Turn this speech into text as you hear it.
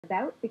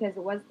about? Because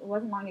it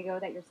wasn't long ago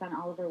that your son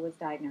Oliver was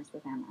diagnosed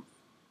with MS.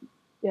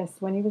 Yes,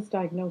 when he was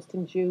diagnosed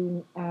in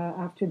June,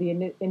 after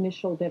the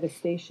initial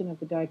devastation of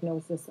the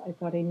diagnosis, I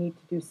thought I need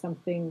to do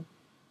something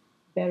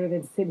better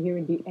than sit here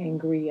and be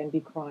angry and be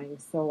crying.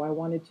 So I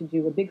wanted to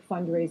do a big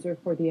fundraiser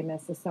for the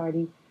MS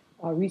Society.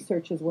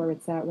 Research is where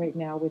it's at right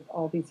now with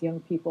all these young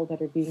people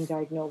that are being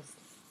diagnosed.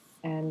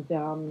 And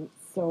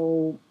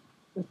so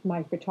with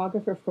my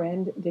photographer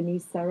friend,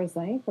 Denise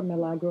Sarrazin from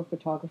Milagro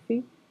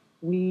Photography,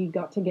 we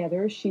got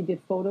together. She did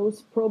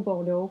photos pro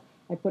bono.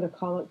 I put a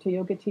call out to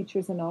yoga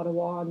teachers in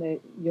Ottawa on the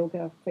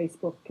yoga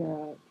Facebook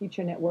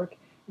teacher network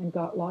and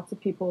got lots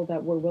of people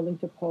that were willing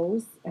to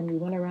pose. And we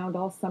went around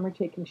all summer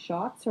taking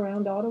shots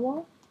around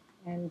Ottawa.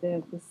 And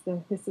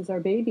this is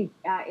our baby.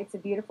 It's a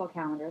beautiful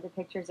calendar. The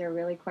pictures are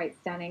really quite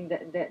stunning.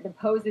 The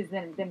poses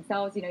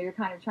themselves, you're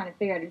kind of trying to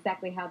figure out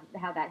exactly how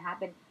that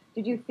happened.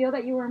 Did you feel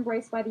that you were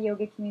embraced by the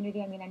yoga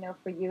community? I mean, I know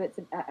for you it's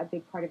a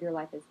big part of your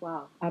life as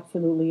well.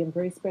 Absolutely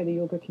embraced by the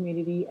yoga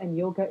community, and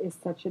yoga is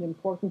such an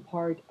important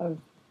part of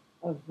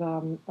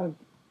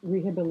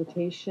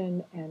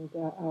rehabilitation and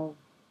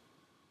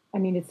I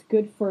mean, it's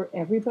good for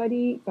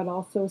everybody, but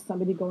also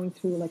somebody going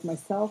through, like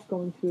myself,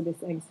 going through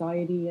this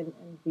anxiety and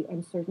the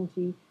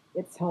uncertainty.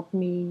 It's helped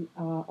me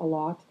a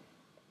lot.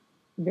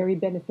 Very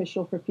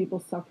beneficial for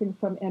people suffering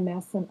from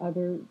MS and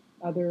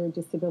other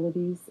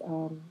disabilities.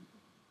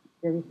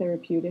 Very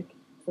therapeutic.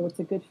 So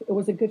it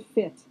was a good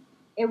fit.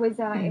 It was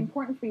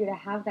important for you to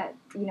have that,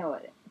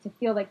 to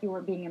feel like you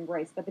were being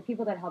embraced. But the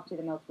people that helped you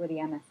the most were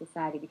the MS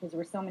Society, because there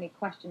were so many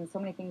questions, so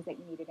many things that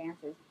you needed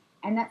answers.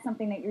 And that's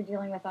something that you're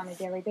dealing with on a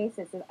daily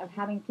basis of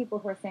having people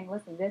who are saying,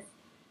 listen,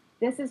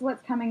 this is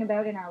what's coming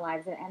about in our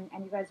lives,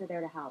 and you guys are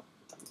there to help.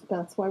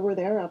 That's why we're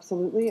there,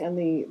 absolutely. And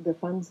the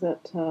funds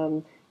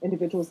that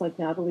individuals like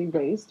Natalie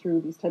raise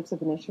through these types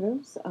of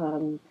initiatives,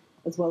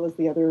 as well as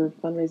the other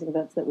fundraising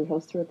events that we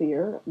host throughout the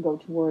year, go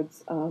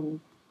towards the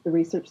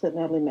research that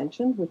Natalie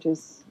mentioned, which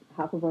is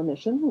half of our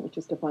mission, which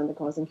is to find the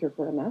cause and cure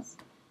for MS.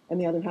 And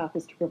the other half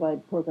is to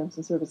provide programs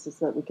and services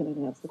so that we can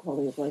enhance the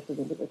quality of life of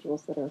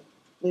individuals that are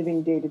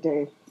living day to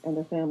day and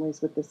their families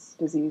with this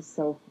disease.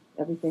 So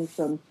everything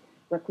from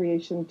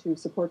recreation to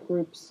support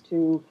groups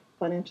to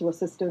financial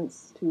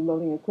assistance to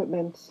loaning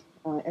equipment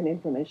and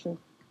information.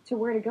 To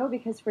where to go,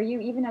 because for you,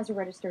 even as a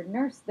registered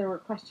nurse, there were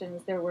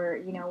questions, there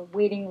were,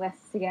 waiting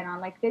lists to get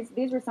on. Like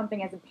these were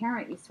something as a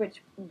parent, you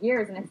switch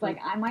gears and it's like,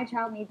 my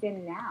child needs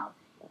in now.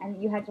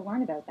 And you had to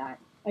learn about that.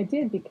 I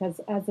did,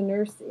 because as a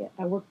nurse,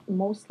 I work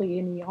mostly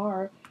in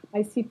ER.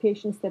 I see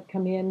patients that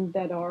come in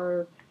that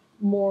are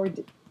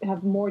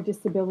have more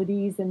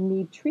disabilities and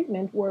need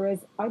treatment, whereas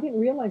I didn't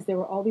realize there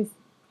were all these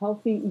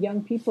healthy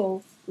young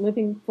people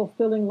living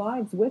fulfilling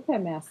lives with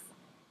MS.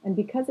 And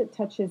because it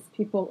touches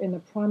people in the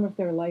prime of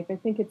their life, I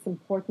think it's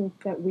important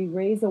that we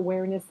raise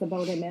awareness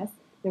about MS.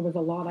 There was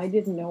a lot I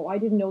didn't know. I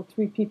didn't know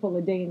 3 people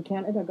a day in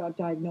Canada got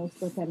diagnosed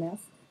with MS.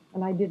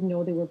 And I didn't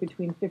know they were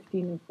between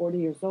 15 and 40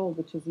 years old,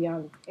 which is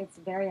young. It's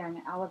very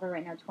young. Oliver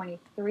right now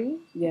 23.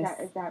 Yes.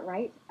 Is that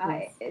right?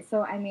 Yes.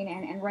 So I mean,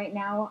 and right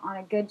now on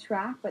a good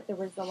track, but there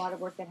was a lot of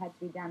work that had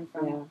to be done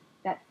from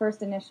that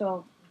first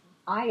initial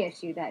eye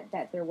issue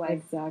that there was.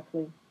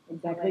 Exactly.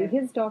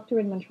 His doctor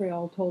in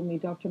Montreal told me,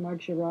 Dr.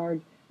 Marc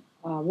Girard,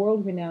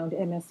 world-renowned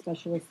MS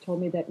specialist,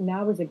 told me that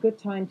now is a good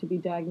time to be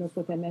diagnosed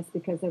with MS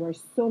because there are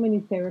so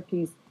many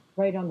therapies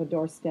right on the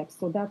doorstep.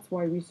 So that's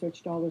why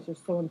research dollars are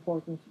so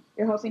important.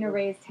 You're hoping to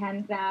raise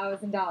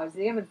 $10,000. So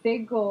you have a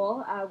big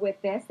goal with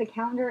this. The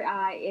calendar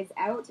is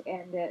out,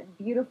 and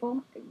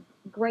beautiful,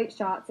 great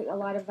shots, a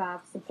lot of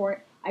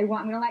support. I'm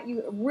going to let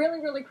you really,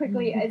 really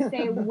quickly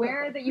say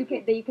where that you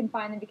can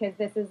find them, because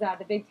this is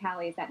the big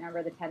tally is that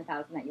number, the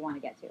 10,000 that you want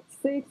to get to.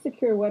 Safe,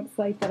 secure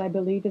website that I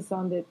believe is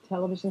on the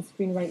television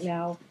screen right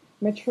now.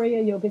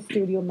 Maitreya Yoga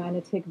Studio,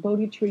 Manotick,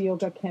 Bodhi Tree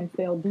Yoga,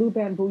 Kempville, Blue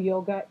Bamboo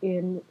Yoga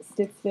in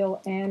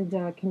Stittsville and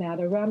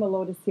Canada, Rama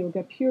Lotus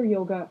Yoga, Pure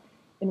Yoga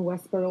in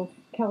Westboro,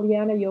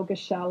 Kalyana Yoga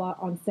Shala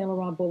on Saint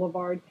Laurent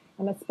Boulevard,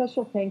 and a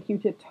special thank you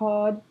to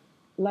Todd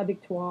La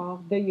Victoire,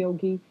 the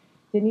yogi,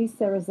 Denise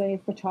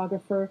Sarrazin,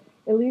 photographer,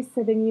 Elise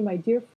Sevigny, my dear